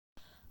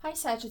Hi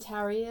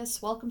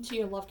Sagittarius, welcome to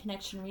your love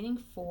connection reading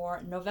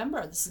for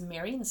November. This is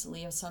Mary and this is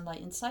Leo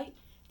Sunlight Insight.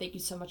 Thank you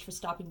so much for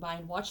stopping by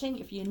and watching.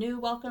 If you're new,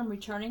 welcome,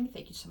 returning,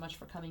 thank you so much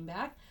for coming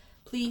back.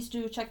 Please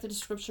do check the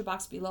description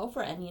box below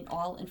for any and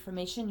all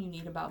information you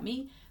need about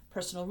me,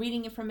 personal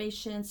reading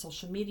information,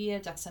 social media,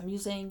 decks I'm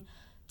using,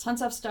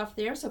 tons of stuff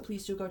there, so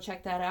please do go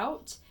check that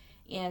out.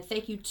 And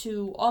thank you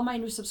to all my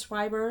new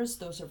subscribers,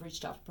 those who have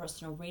reached out for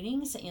personal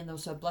readings, and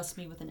those who have blessed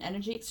me with an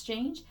energy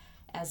exchange,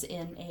 as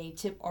in a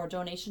tip or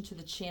donation to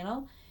the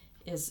channel,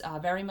 is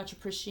very much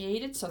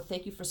appreciated. So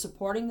thank you for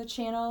supporting the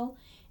channel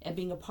and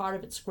being a part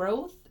of its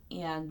growth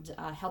and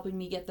helping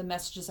me get the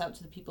messages out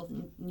to the people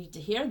who need to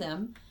hear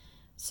them.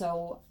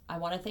 So I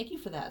want to thank you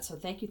for that. So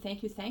thank you,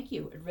 thank you, thank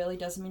you. It really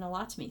does mean a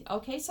lot to me.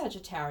 Okay,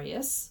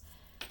 Sagittarius,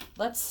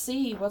 let's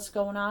see what's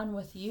going on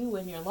with you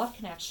and your love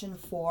connection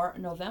for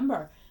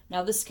November.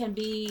 Now this can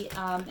be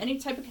any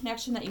type of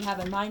connection that you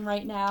have in mind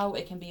right now.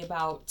 It can be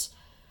about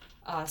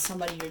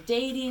somebody you're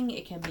dating,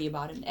 it can be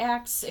about an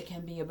ex, it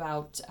can be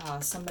about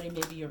somebody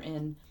maybe you're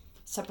in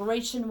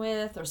separation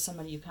with, or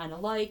somebody you kind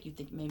of like, you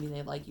think maybe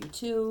they like you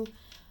too,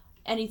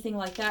 anything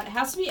like that. It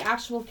has to be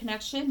actual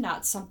connection,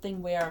 not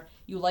something where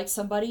you like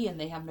somebody and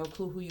they have no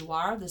clue who you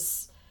are.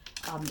 This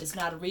is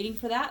not a reading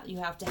for that. You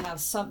have to have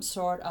some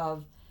sort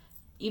of,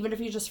 even if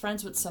you're just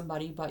friends with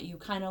somebody, but you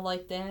kind of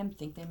like them,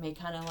 think they may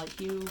kind of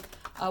like you,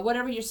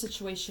 whatever your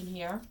situation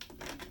here.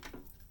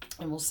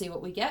 And we'll see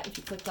what we get. If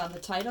you clicked on the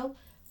title,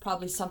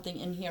 probably something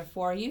in here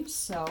for you.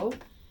 So,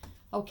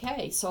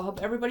 okay, so I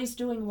hope everybody's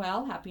doing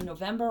well. Happy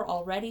November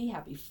already.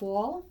 Happy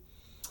fall.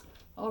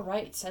 All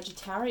right,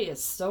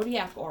 Sagittarius,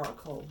 Zodiac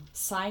Oracle,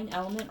 sign,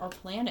 element, or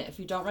planet. If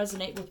you don't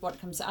resonate with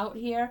what comes out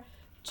here,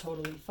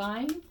 totally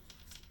fine.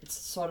 It's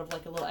sort of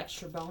like a little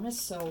extra bonus.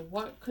 So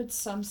what could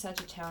some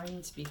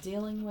Sagittarians be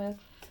dealing with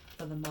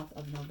for the month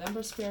of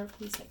November, Spirit?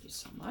 Please, thank you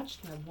so much.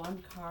 Can I have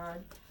one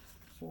card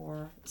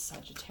for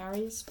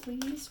Sagittarius,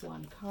 please?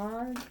 One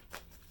card.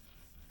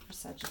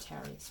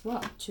 Sagittarius.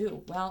 Well,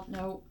 two. Well,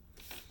 no,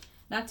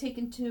 not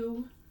taking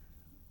two.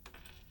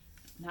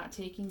 Not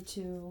taking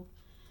two.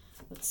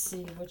 Let's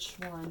see which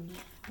one.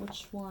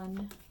 Which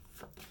one?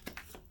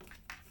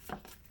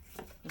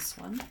 This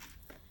one.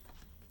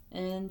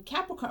 And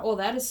Capricorn. Oh,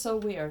 that is so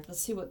weird.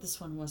 Let's see what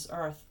this one was.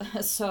 Earth.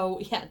 So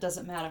yeah, it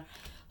doesn't matter.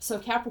 So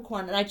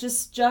Capricorn, and I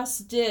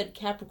just did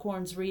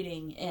Capricorn's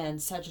reading,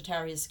 and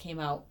Sagittarius came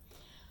out.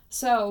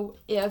 So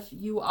if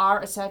you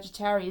are a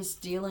Sagittarius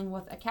dealing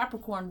with a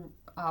Capricorn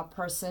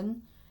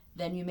person,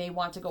 then you may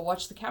want to go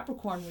watch the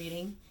Capricorn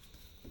reading.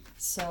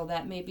 So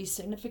that may be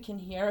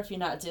significant here. If you're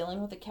not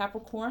dealing with a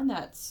Capricorn,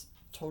 that's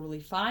totally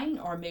fine.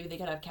 Or maybe they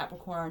could have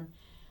Capricorn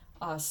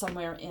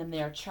somewhere in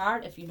their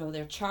chart, if you know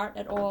their chart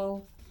at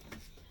all.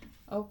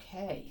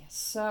 Okay,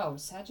 so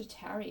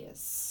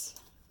Sagittarius.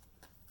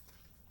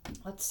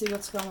 Let's see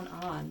what's going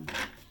on.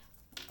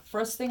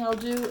 First thing I'll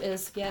do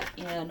is get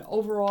an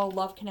overall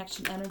love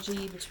connection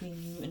energy between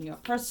you and your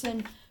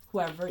person,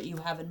 whoever you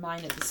have in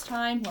mind at this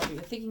time, whoever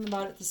you're thinking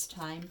about at this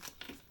time.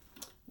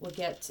 We'll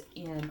get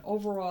an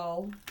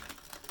overall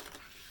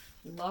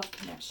love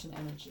connection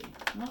energy.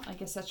 Well, I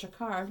guess that's your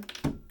card.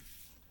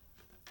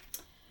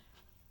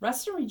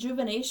 Rest and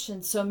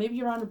rejuvenation. So maybe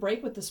you're on a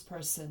break with this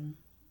person.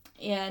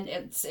 And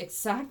it's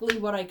exactly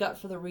what I got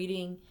for the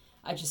reading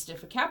I just did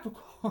for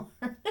Capricorn.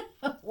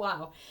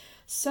 Wow.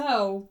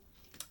 So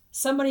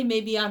somebody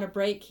may be on a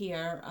break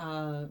here,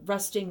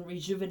 resting,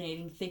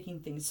 rejuvenating, thinking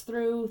things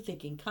through,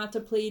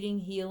 contemplating,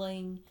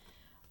 healing,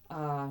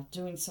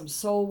 doing some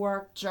soul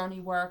work, journey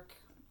work.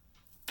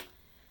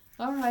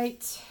 All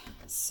right,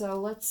 so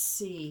let's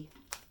see.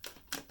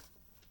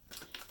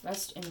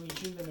 Rest and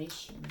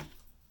rejuvenation.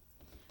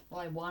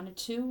 Well, I wanted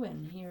to,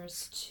 and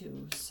here's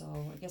two,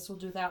 so I guess we'll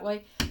do it that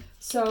way.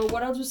 So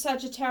what I'll do,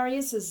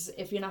 Sagittarius, is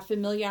if you're not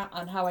familiar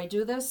on how I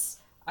do this,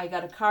 I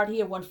got a card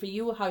here, one for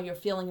you, how you're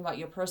feeling about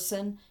your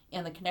person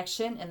and the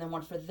connection, and then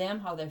one for them,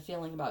 how they're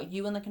feeling about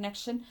you and the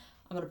connection.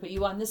 I'm going to put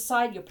you on this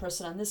side, your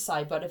person on this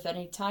side, but if at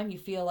any time you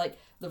feel like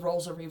the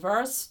roles are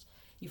reversed,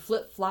 you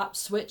flip, flop,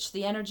 switch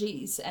the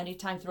energies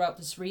anytime throughout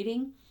this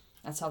reading.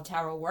 That's how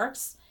tarot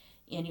works.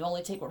 And you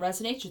only take what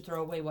resonates, you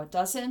throw away what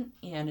doesn't,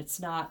 and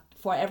it's not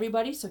for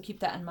everybody, so keep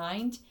that in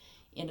mind.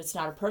 And it's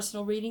not a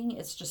personal reading,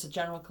 it's just a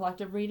general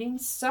collective reading.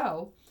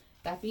 So,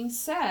 that being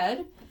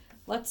said,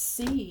 let's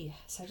see,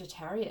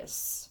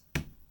 Sagittarius.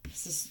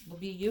 Will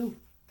be you.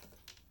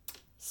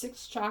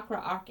 Sixth chakra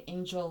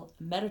archangel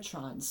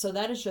Metatron. So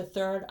that is your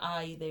third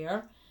eye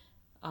there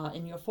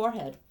in your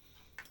forehead.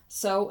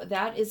 So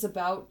that is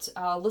about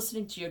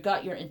listening to your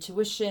gut, your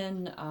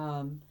intuition,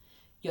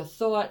 your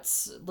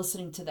thoughts,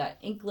 listening to that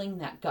inkling,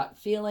 that gut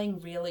feeling,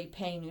 really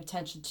paying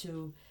attention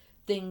to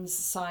things,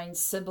 signs,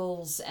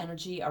 symbols,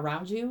 energy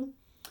around you,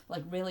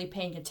 like really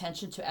paying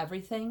attention to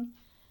everything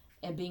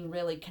and being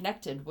really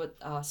connected with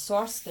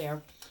source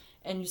there.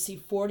 And you see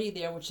 40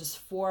 there, which is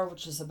 4,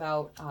 which is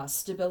about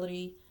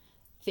stability,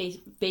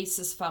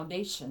 basis,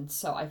 foundation.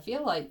 So I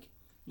feel like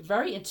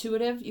very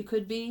intuitive you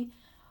could be.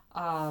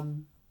 I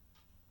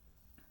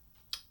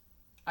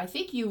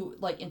think you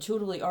like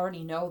intuitively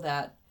already know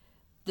that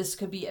this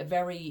could be a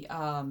very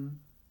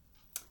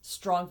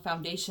strong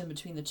foundation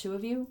between the two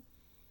of you.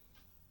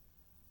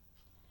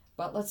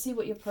 But let's see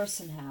what your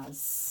person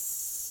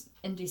has.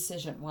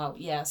 Indecision. Wow.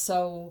 Yeah.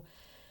 So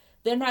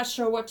they're not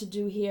sure what to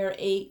do here.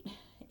 8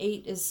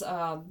 is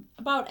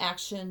about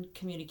action,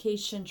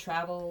 communication,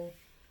 travel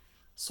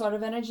sort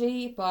of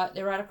energy, but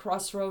they're at a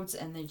crossroads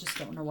and they just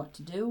don't know what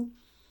to do.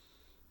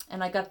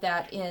 And I got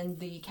that in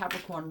the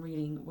Capricorn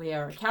reading,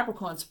 where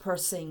Capricorn's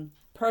person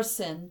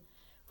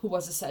who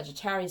was a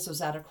Sagittarius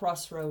was at a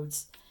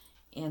crossroads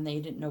and they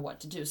didn't know what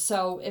to do.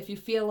 So if you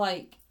feel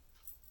like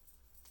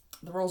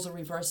the roles are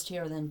reversed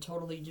here, then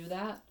totally do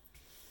that.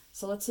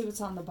 So let's see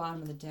what's on the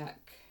bottom of the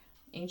deck.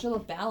 Angel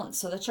of Balance.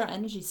 So that's your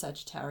energy,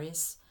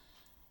 Sagittarius.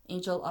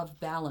 Angel of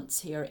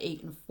Balance here.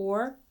 8 and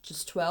 4, which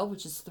is 12,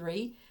 which is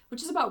 3,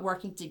 which is about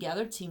working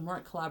together,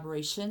 teamwork,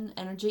 collaboration,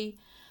 energy.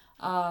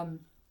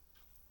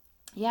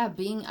 Yeah,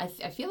 I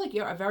feel like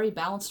you're a very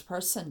balanced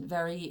person.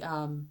 Very,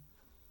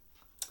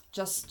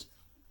 just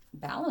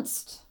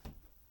balanced.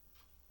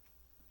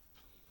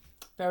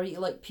 Very,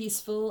 like,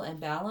 peaceful and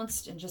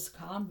balanced and just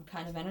calm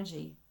kind of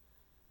energy.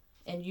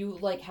 And you,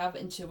 like, have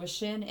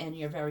intuition and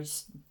you're very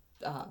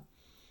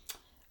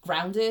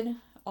grounded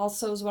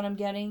also is what I'm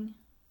getting.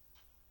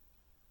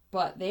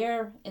 But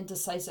they're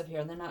indecisive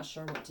here and they're not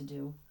sure what to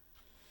do.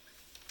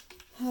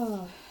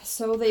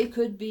 So they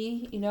could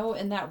be,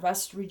 in that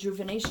rest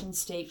rejuvenation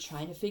state,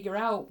 trying to figure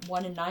out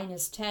 1 and 9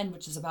 is 10,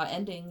 which is about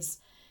endings.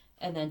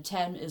 And then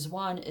 10 is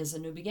 1 is a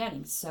new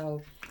beginning.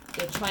 So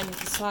they're trying to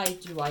decide,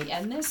 do I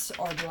end this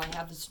or do I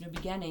have this new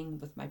beginning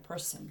with my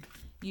person?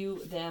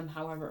 You, them,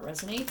 however it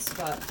resonates.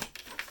 But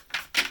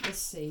let's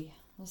see.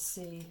 Let's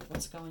see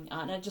what's going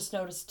on. I just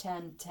noticed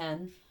 10,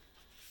 10.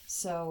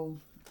 So,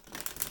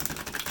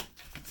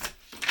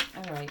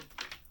 all right.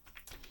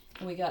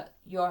 And we got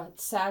your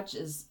Sag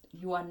is,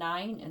 you are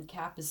 9 and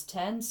Cap is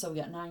 10. So we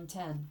got 9,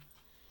 10.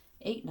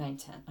 8, 9,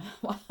 10.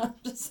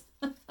 Just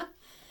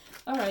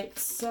all right,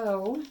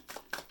 so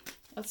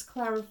let's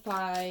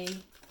clarify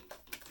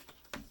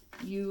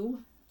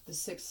you, the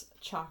 6th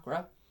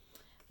chakra,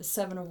 the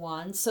 7 of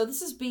Wands. So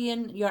this is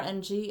being your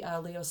energy,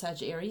 Leo,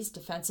 Sag, Aries,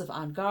 defensive,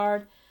 on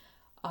guard,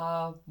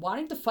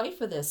 wanting to fight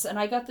for this. And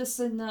I got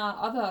this in the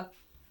other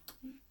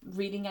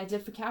reading I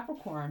did for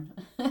Capricorn.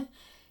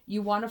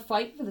 You want to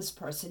fight for this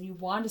person. You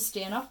want to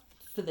stand up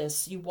for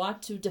this. You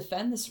want to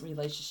defend this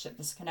relationship,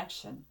 this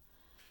connection.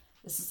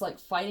 This is like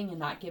fighting and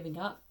not giving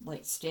up,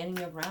 like standing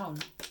your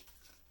ground.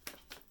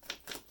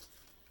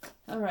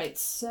 All right,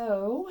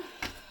 so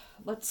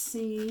let's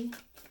see.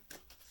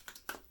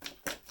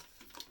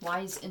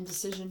 Why is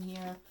indecision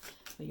here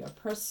for your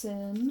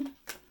person?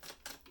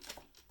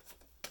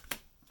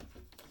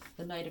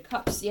 The Knight of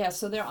Cups. Yeah,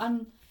 so they're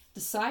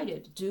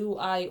undecided. Do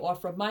I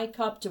offer my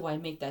cup? Do I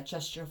make that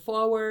gesture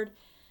forward?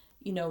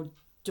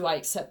 Do I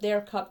accept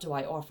their cup? Do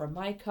I offer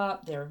my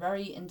cup? They're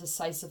very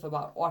indecisive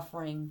about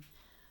offering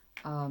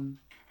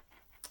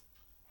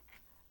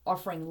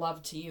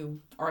love to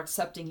you or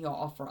accepting your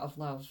offer of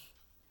love.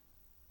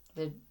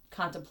 They're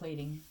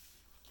contemplating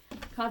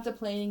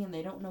and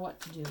they don't know what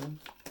to do.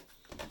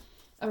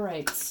 All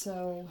right,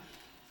 so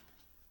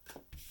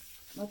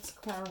let's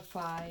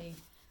clarify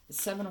the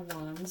 7 of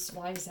Wands.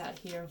 Why is that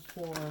here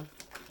for?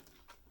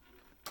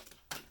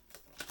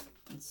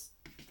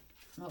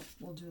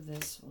 We'll do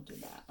this. We'll do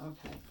that.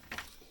 Okay.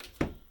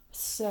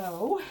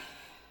 So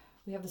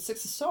we have the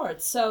 6 of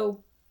Swords.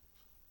 So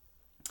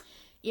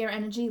air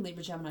energy,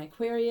 Libra, Gemini,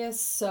 Aquarius.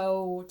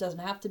 So it doesn't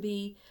have to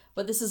be,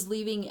 but this is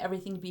leaving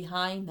everything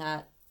behind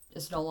that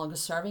is no longer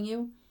serving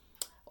you.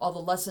 All the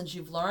lessons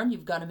you've learned,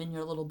 you've got them in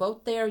your little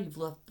boat there. You've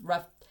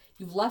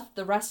left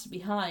the rest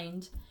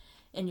behind,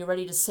 and you're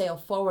ready to sail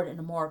forward in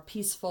a more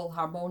peaceful,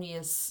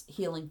 harmonious,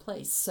 healing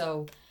place.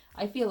 So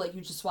I feel like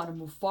you just want to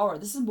move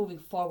forward. This is moving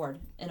forward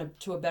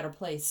to a better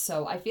place.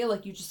 So I feel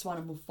like you just want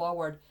to move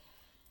forward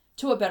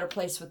to a better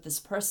place with this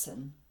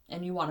person,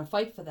 and you want to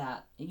fight for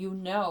that.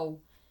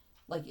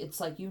 It's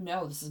like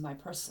this is my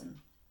person,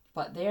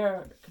 but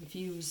they're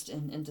confused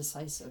and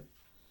indecisive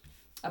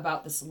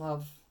about this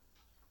love.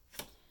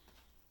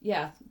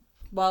 Yeah,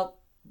 well,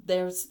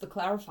 there's the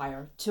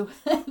clarifier too.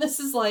 This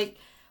is like,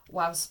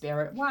 wow,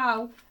 Spirit,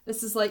 wow.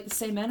 This is like the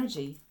same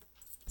energy,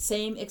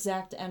 same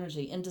exact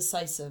energy,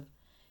 indecisive.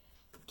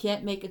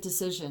 Can't make a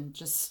decision,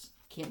 just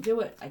can't do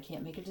it. I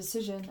can't make a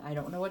decision. I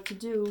don't know what to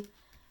do.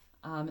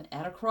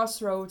 At a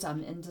crossroads,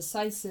 I'm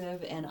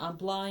indecisive and I'm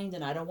blind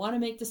and I don't want to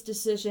make this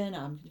decision.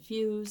 I'm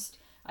confused.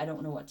 I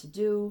don't know what to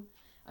do.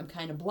 I'm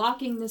kind of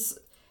blocking this.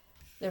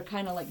 They're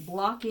kind of like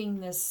blocking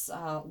this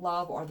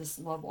love or this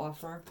love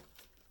offer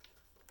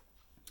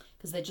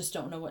because they just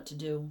don't know what to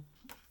do.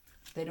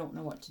 They don't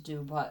know what to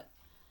do, but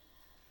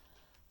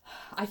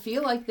I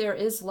feel like there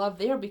is love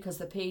there because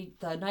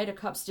the Knight of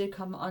Cups did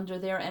come under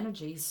their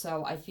energy.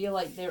 So I feel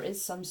like there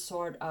is some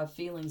sort of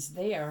feelings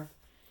there.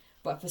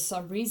 But for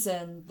some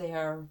reason,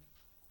 they're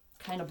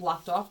kind of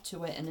blocked off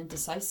to it and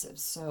indecisive.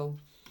 So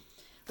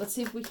let's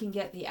see if we can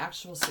get the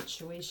actual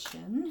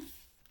situation.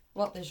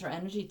 Well, there's your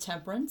energy,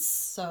 Temperance.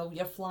 So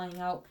you're flying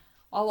out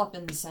all up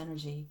in this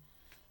energy.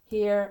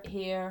 Here,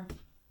 here.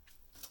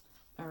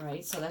 All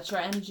right, so that's your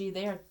energy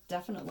there,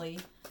 definitely,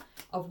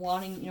 of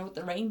wanting, you know, with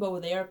the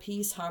rainbow there,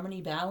 peace, harmony,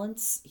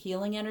 balance,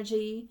 healing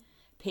energy,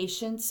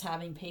 patience,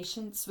 having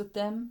patience with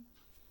them.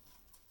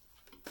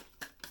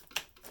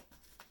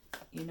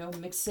 You know,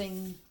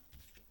 mixing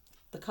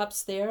the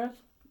cups there,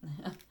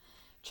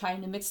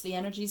 trying to mix the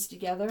energies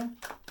together.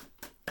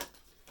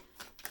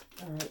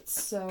 All right,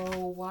 so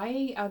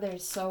why are they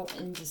so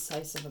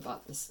indecisive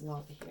about this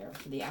love here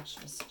for the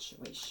actual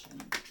situation?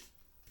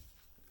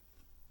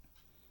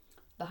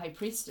 The High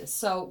Priestess.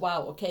 So,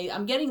 wow, okay,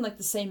 I'm getting like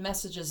the same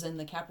messages in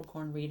the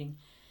Capricorn reading.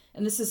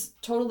 And this is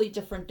totally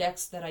different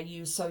decks that I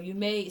use. So you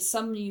may,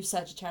 some of you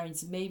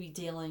Sagittarians may be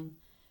dealing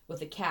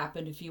with a Cap.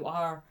 And if you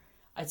are,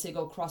 I'd say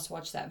go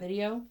cross-watch that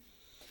video.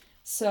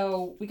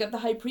 So we got the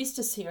High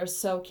Priestess here.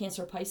 So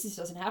Cancer or Pisces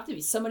doesn't have to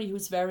be. Somebody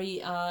who's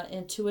very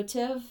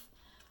intuitive.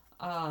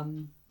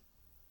 But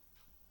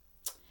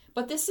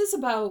this is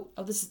about,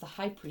 oh, this is the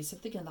High Priest. I'm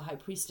thinking of the High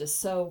Priestess.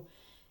 So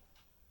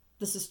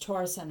this is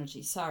Taurus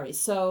energy, sorry.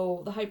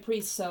 So the High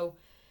Priest, so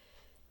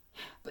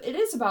but it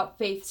is about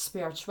faith,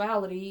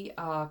 spirituality,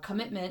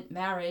 commitment,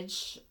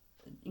 marriage,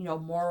 you know,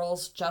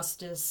 morals,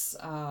 justice,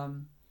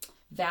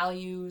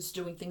 values,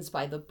 doing things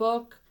by the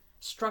book,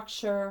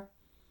 structure,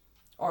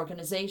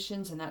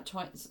 organizations, and that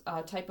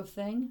type of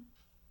thing.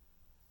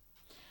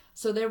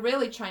 So they're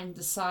really trying to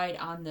decide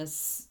on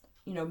this,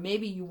 you know,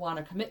 maybe you want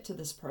to commit to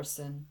this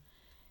person,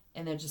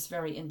 and they're just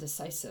very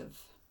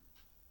indecisive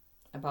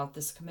about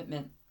this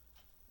commitment.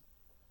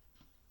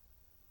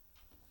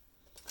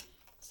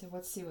 So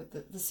let's see what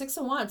the Six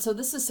of Wands. So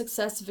this is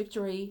success,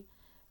 victory.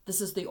 This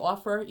is the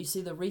offer. You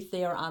see the wreath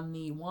there on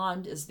the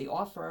wand is the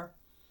offer.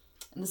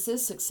 And this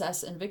is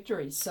success and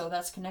victory. So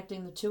that's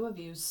connecting the two of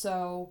you.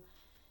 So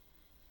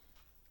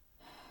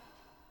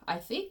I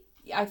think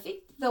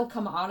they'll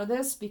come out of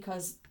this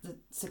because the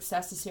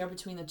success is here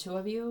between the two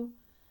of you.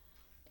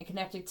 And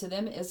connected to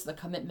them is the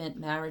commitment,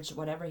 marriage,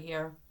 whatever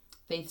here,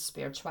 faith,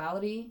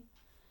 spirituality.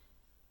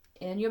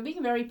 And you're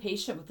being very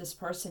patient with this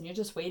person. You're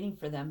just waiting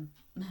for them.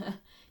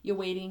 You're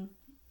waiting,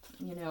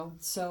 you know.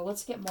 So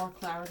let's get more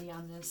clarity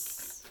on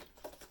this.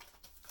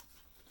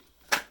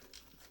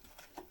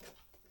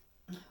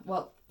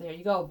 Well, there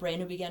you go. Brand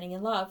new beginning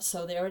in love.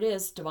 So there it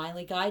is.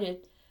 Divinely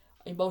guided.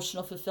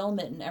 Emotional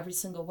fulfillment in every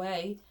single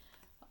way.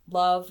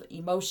 Love,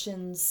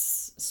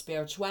 emotions,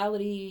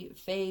 spirituality,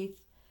 faith,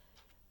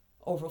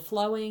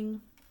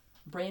 overflowing.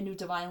 Brand new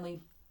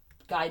divinely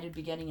guided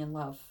beginning in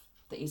love.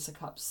 The Ace of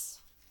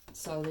Cups.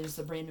 So there's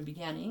the brand new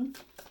beginning.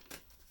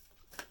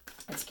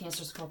 It's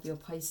Cancer, Scorpio,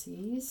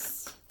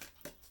 Pisces.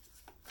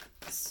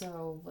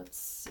 So let's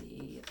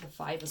see. The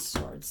Five of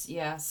Swords.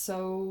 Yeah,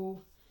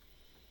 so...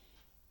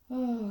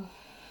 Oh.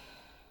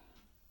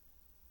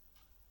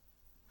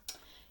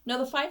 Now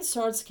the Five of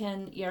Swords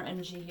can air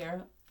energy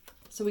here.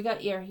 So we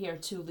got air here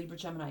too. Libra,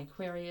 Gemini,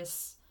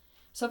 Aquarius.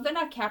 So if they're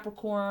not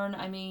Capricorn,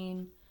 I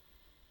mean...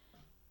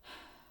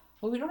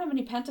 Well, we don't have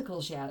any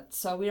Pentacles yet.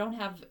 So we don't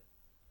have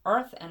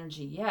Earth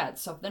energy yet.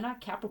 So if they're not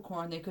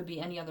Capricorn, they could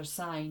be any other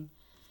sign.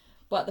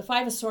 But the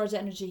Five of Swords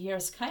energy here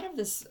is kind of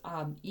this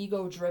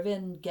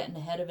ego-driven, getting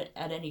ahead of it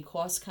at any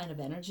cost kind of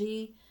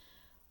energy.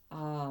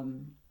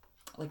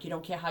 Like you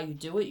don't care how you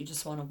do it, you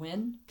just want to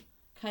win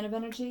kind of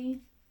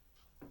energy.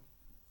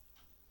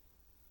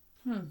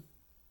 And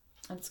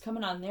it's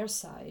coming on their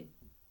side.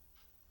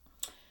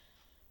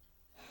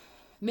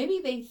 Maybe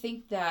they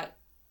think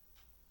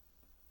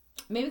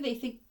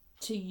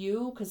to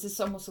you, because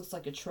this almost looks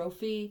like a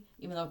trophy,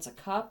 even though it's a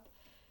cup,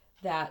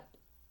 that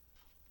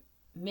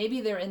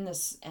maybe they're in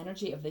this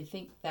energy of they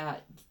think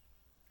that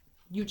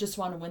you just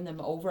want to win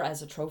them over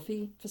as a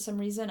trophy for some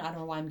reason. I don't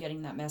know why I'm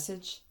getting that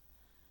message.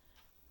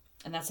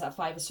 And that's that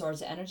Five of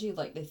Swords energy.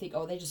 Like they think,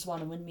 oh, they just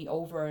want to win me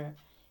over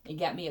and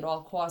get me at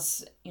all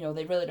costs. You know,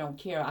 they really don't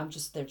care. I'm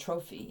just their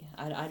trophy.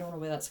 I don't know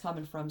where that's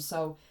coming from.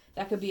 So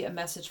that could be a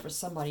message for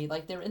somebody.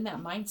 Like they're in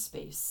that mind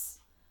space.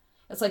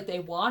 It's like they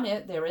want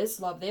it. There is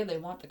love there. They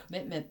want the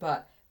commitment,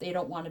 but they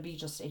don't want to be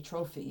just a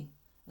trophy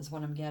is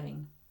what I'm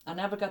getting. I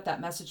never got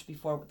that message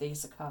before with the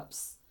Ace of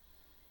Cups.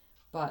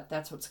 But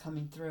that's what's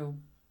coming through.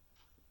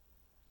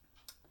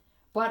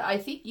 But I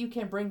think you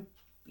can bring,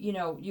 you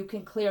know, you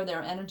can clear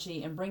their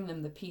energy and bring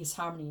them the peace,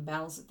 harmony, and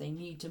balance that they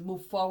need to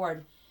move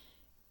forward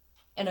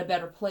in a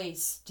better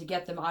place to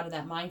get them out of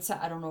that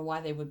mindset. I don't know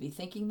why they would be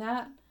thinking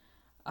that.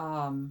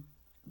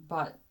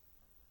 But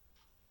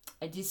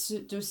I do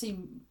see,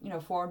 you know,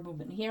 forward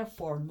movement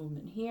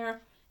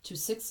here, 2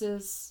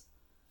 sixes.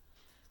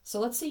 So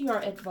let's see your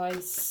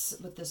advice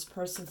with this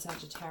person,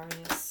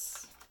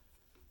 Sagittarius.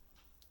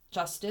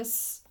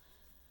 Justice.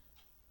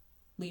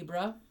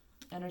 Libra.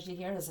 Energy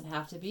here doesn't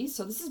have to be.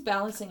 So this is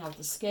balancing out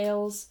the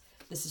scales.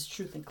 This is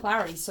truth and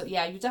clarity. So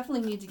yeah, you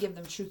definitely need to give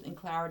them truth and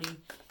clarity.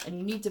 And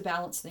you need to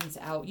balance things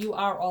out. You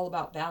are all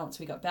about balance.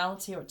 We got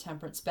balance here at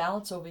Temperance.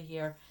 Balance over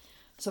here.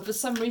 So for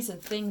some reason,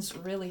 things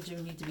really do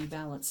need to be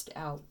balanced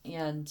out.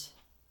 And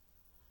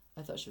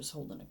I thought she was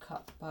holding a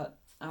cup. But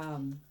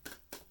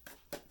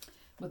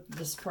with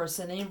this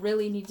person, they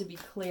really need to be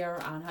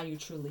clear on how you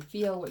truly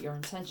feel, what your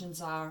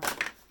intentions are.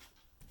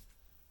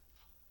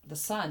 The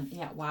sun,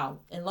 yeah, wow.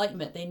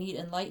 Enlightenment, they need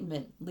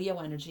enlightenment. Leo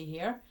energy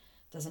here.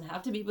 Doesn't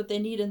have to be, but they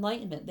need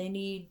enlightenment. They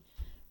need,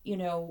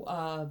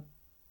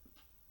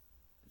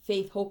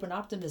 faith, hope, and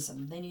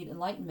optimism. They need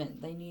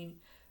enlightenment. They need,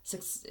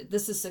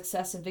 this is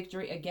success and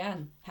victory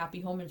again.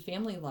 Happy home and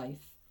family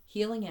life.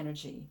 Healing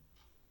energy.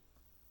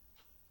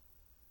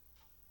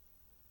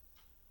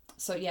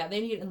 So yeah, they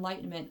need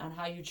enlightenment on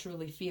how you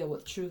truly feel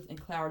with truth and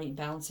clarity and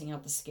balancing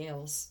out the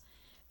scales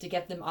to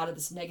get them out of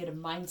this negative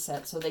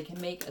mindset so they can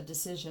make a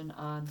decision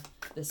on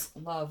this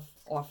love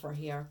offer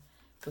here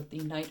with the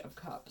Knight of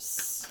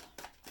Cups.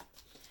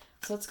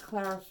 So let's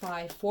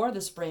clarify for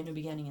this brand new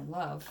beginning in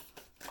love.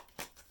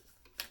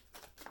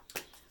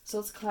 So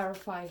let's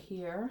clarify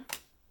here.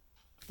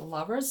 The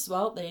Lovers,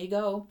 well, there you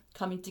go.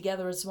 Coming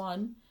together as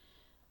one.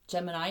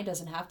 Gemini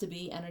doesn't have to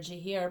be energy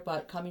here,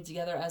 but coming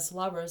together as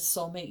lovers,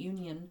 soulmate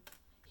union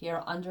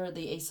here under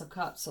the Ace of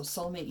Cups. So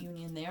soulmate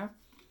union there.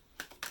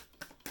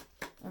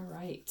 All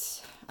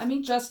right. I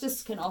mean,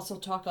 justice can also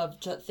talk of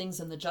things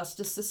in the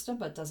justice system,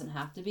 but doesn't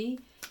have to be.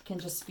 It can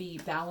just be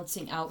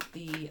balancing out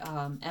the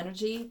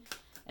energy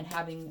and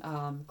having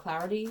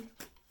clarity,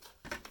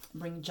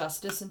 bring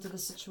justice into the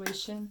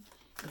situation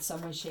in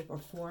some way, shape, or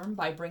form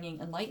by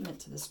bringing enlightenment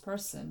to this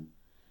person.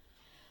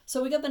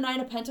 So we got the Nine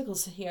of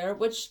Pentacles here,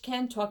 which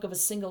can talk of a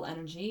single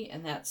energy,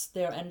 and that's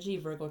their energy,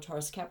 Virgo,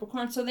 Taurus,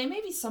 Capricorn. So they may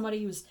be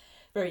somebody who's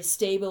very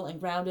stable and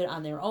grounded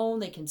on their own.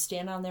 They can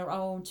stand on their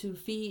own 2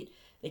 feet.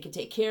 They can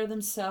take care of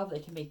themselves. They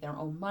can make their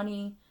own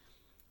money.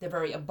 They're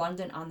very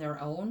abundant on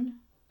their own.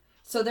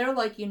 So they're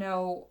like,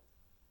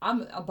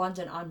 I'm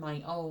abundant on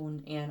my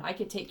own, and I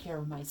can take care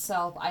of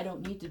myself. I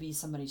don't need to be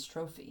somebody's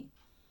trophy.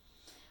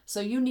 So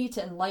you need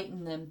to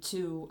enlighten them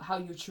to how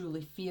you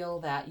truly feel,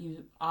 that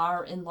you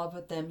are in love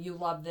with them, you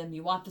love them,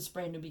 you want this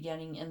brand new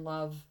beginning in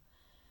love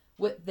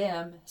with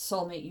them,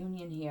 soulmate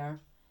union here.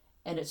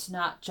 And it's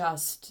not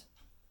just,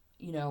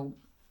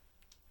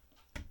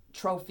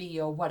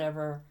 trophy or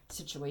whatever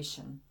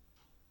situation.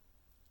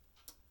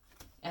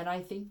 And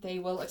I think they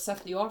will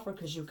accept the offer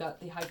because you've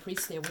got the High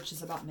Priest there, which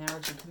is about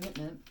marriage and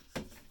commitment.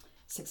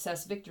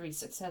 Success, victory,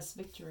 success,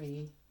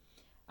 victory.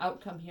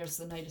 Outcome here's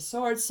the Knight of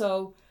Swords.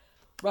 So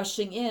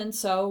rushing in.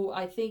 So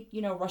I think,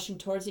 rushing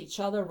towards each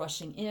other,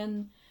 rushing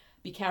in.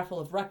 Be careful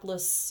of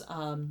reckless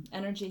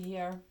energy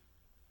here.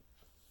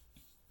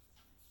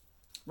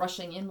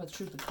 Rushing in with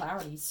truth and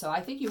clarity. So I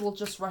think you will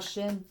just rush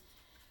in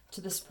to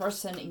this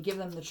person and give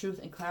them the truth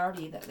and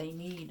clarity that they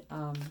need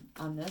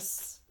on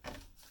this.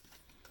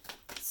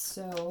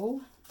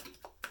 So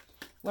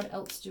what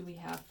else do we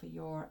have for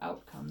your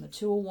outcome? The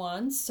Two of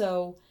Wands.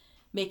 So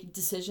making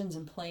decisions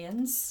and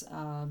plans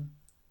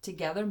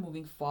together,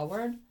 moving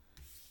forward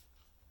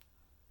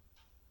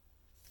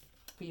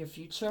for your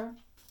future.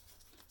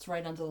 It's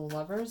right under the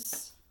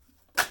Lovers.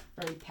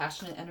 Very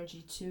passionate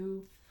energy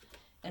too.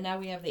 And now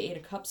we have the Eight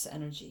of Cups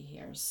energy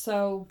here.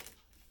 So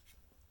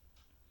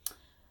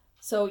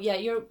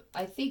yeah,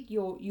 I think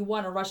you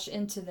want to rush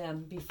into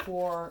them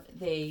before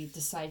they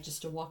decide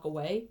just to walk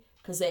away,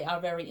 because they are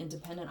very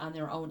independent on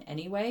their own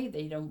anyway.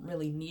 They don't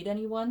really need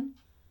anyone.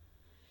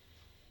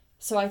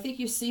 So I think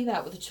you see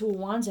that with the Two of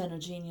Wands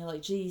energy, and you're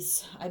like,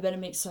 geez, I better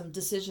make some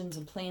decisions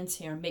and plans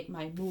here and make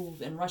my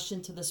move and rush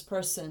into this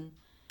person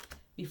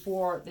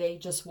before they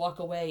just walk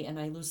away and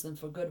I lose them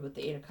for good with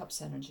the Eight of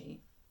Cups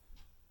energy.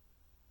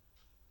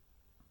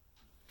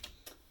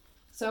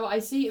 So I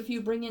see if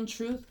you bring in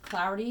truth,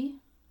 clarity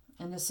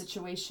in this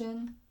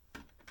situation,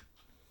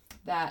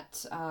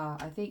 that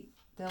I think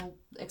they'll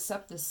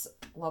accept this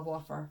love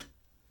offer.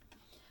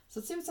 So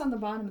let's see what's on the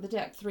bottom of the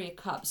deck. Three of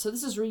Cups. So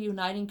this is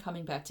reuniting,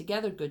 coming back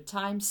together, good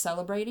times,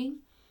 celebrating.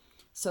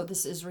 So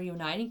this is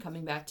reuniting,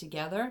 coming back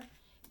together.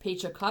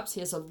 Page of Cups.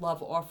 Here's a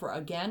love offer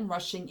again,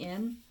 rushing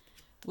in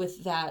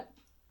with that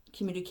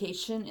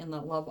communication and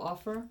the love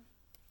offer.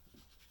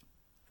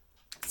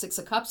 Six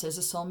of Cups. Here's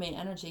a soulmate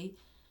energy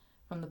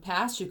from the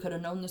past. You could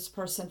have known this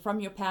person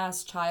from your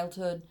past,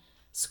 childhood,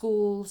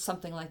 school,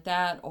 something like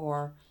that.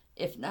 Or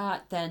if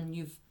not, then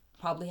you've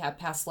probably had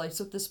past lives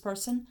with this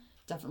person.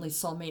 Definitely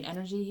soulmate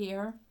energy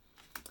here.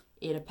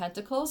 Eight of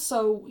Pentacles.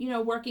 So,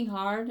 working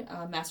hard,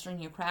 mastering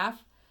your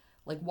craft,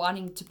 like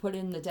wanting to put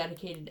in the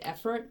dedicated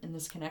effort in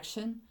this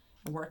connection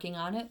and working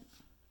on it.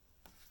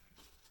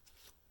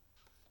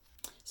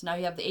 So now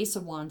you have the Ace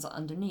of Wands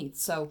underneath.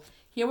 So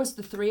here was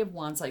the Three of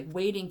Wands, like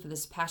waiting for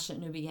this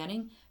passionate new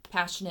beginning.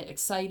 Passionate,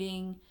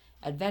 exciting,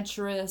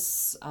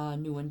 adventurous,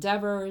 new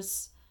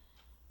endeavors.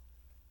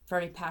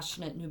 Very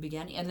passionate new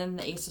beginning. And then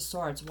the Ace of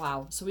Swords.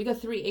 Wow. So we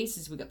got three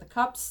aces. We got the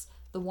Cups,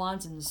 the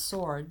Wands, and the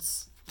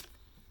Swords.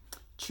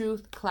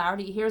 Truth,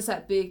 clarity. Here's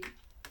that big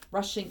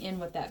rushing in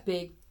with that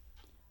big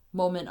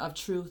moment of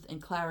truth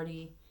and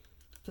clarity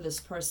for this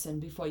person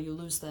before you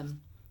lose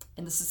them.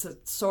 And this is a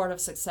sword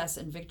of success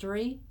and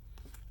victory.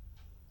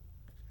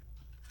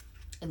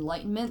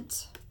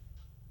 Enlightenment.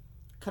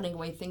 Cutting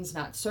away things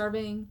not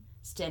serving.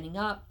 Standing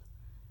up.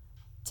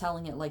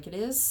 Telling it like it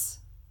is.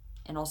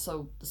 And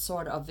also the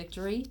sword of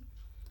victory.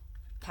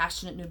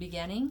 Passionate new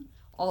beginning.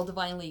 All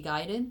divinely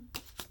guided.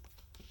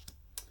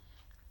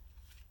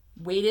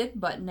 waited,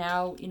 but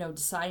now,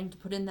 deciding to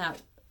put in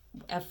that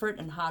effort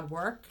and hard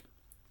work,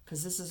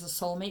 because this is a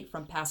soulmate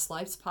from past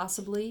lives,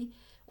 possibly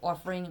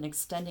offering and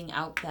extending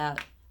out that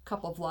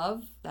cup of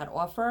love, that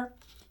offer,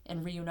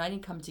 and reuniting,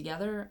 come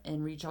together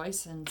and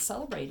rejoice and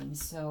celebrating.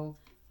 So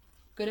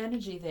good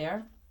energy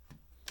there.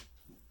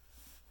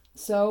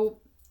 So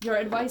your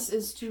advice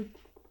is to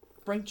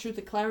bring truth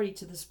and clarity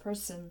to this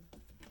person.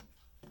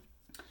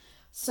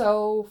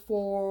 So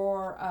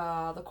for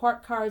the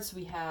court cards,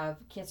 we have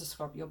Cancer,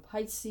 Scorpio,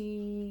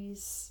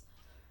 Pisces.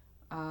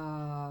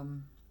 For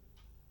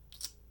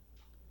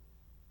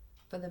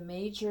the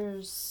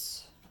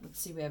majors, let's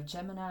see, we have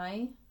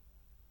Gemini.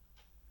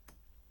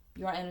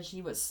 Your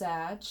energy with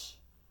Sag,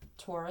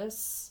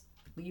 Taurus,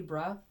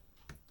 Libra,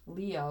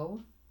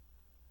 Leo.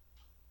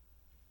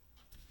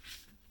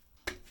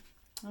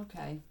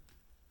 Okay.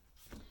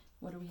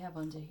 What do we have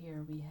under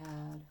here? We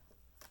had...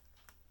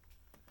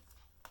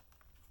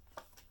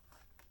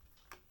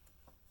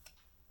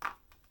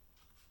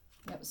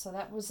 Yep, so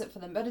that was it for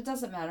them. But it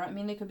doesn't matter. I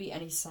mean, they could be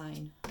any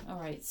sign. All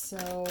right,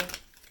 so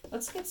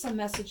let's get some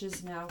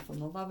messages now from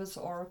the Lovers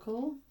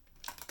Oracle.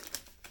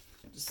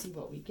 Just see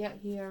what we get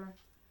here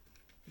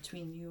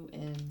between you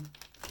and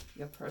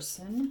your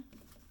person.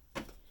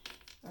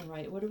 All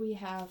right, what do we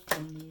have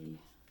from the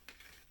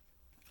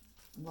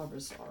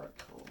Lovers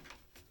Oracle?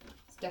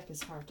 This deck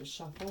is hard to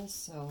shuffle,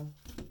 so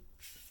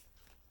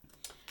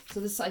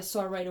this I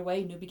saw right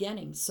away, new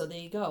beginnings. So there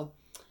you go.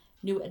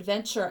 New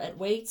adventure at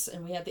waits,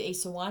 and we have the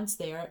Ace of Wands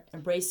there.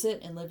 Embrace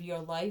it and live your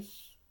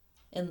life.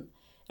 And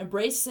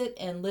embrace it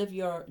and live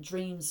your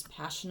dreams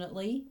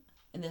passionately.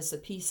 And there's a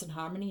peace and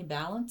harmony and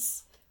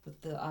balance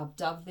with the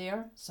dove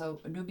there. So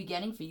a new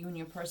beginning for you and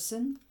your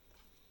person.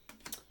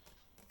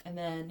 And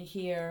then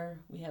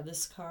here we have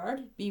this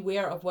card.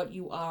 Beware of what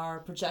you are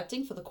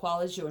projecting, for the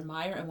qualities you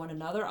admire in one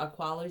another are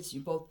qualities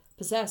you both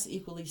possess.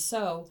 Equally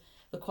so,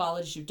 the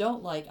qualities you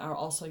don't like are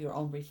also your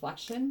own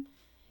reflection.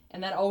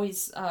 And that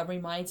always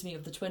reminds me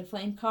of the Twin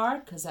Flame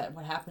card, because that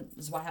what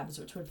happens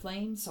with Twin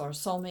Flames or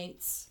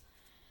soulmates.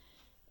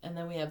 And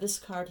then we have this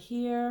card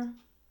here,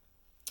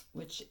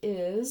 which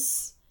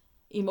is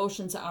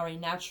emotions are a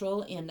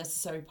natural and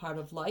necessary part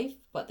of life,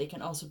 but they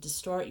can also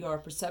distort your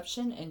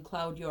perception and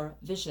cloud your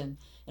vision.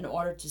 In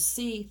order to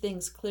see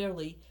things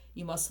clearly,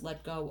 you must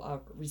let go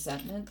of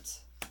resentment.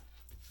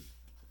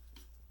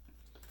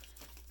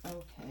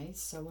 Okay,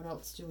 so what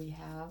else do we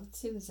have? Let's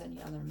see if there's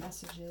any other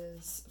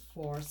messages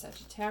for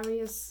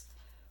Sagittarius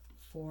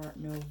for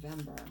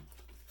November.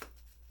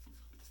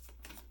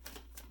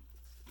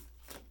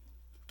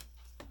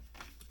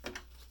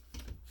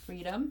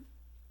 Freedom.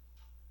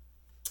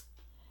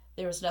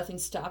 There is nothing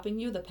stopping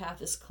you. The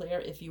path is clear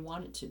if you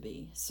want it to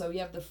be. So you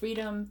have the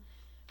freedom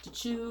to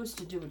choose,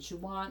 to do what you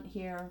want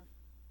here.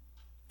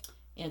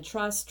 And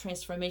trust.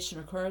 Transformation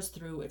occurs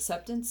through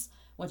acceptance.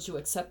 Once you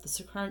accept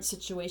the current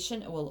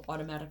situation, it will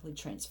automatically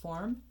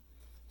transform.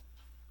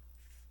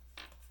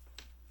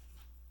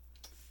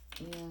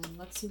 And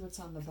let's see what's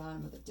on the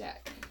bottom of the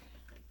deck.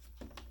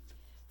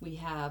 We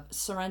have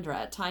surrender.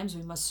 At times,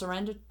 we must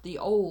surrender the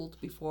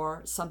old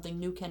before something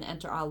new can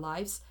enter our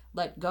lives.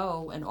 Let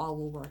go and all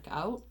will work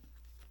out.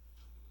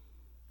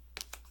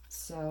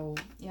 So,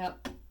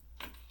 yep.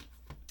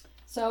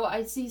 So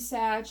I see,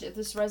 Sag, if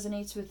this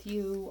resonates with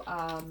you,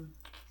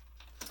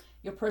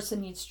 your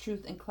person needs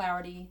truth and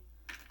clarity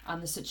on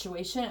the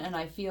situation, and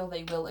I feel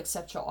they will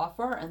accept your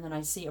offer. And then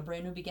I see a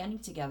brand new beginning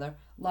together.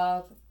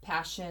 Love,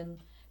 passion,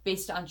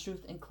 based on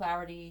truth and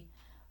clarity.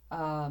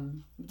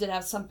 Did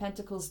have some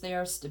pentacles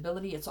there,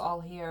 stability, it's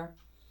all here.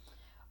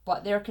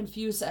 But they're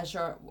confused as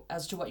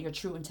to what your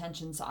true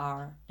intentions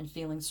are and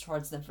feelings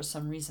towards them for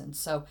some reason.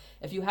 So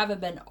if you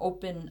haven't been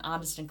open,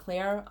 honest, and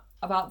clear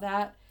about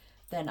that,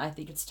 then I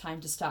think it's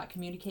time to start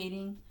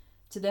communicating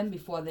to them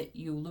before that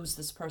you lose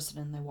this person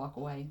and they walk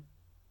away.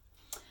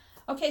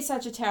 Okay,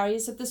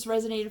 Sagittarius, if this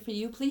resonated for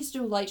you, please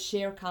do like,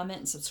 share, comment,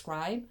 and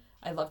subscribe.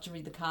 I love to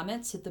read the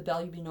comments. Hit the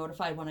bell, you'll be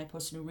notified when I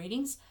post new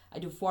readings. I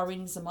do 4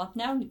 readings a month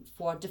now,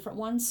 4 different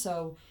ones.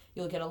 So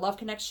you'll get a love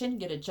connection,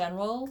 get a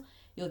general.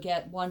 You'll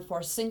get one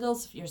for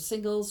singles. If you're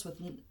singles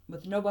with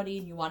nobody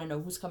and you want to know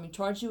who's coming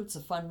towards you, it's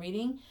a fun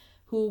reading.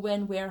 Who,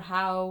 when, where,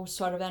 how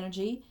sort of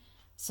energy.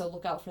 So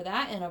look out for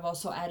that. And I've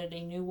also added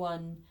a new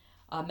one,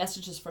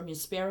 messages from your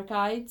spirit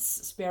guides,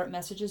 spirit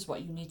messages,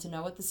 what you need to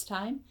know at this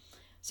time.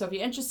 So if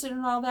you're interested in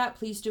all that,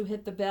 please do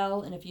hit the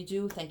bell. And if you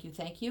do, thank you,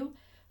 thank you.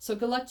 So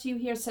good luck to you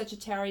here,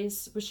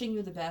 Sagittarius. Wishing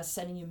you the best,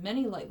 sending you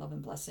many light, love,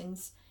 and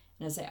blessings.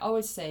 And as I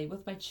always say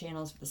with my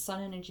channels, with the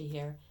sun energy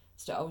here,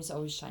 is to always,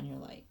 always shine your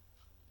light.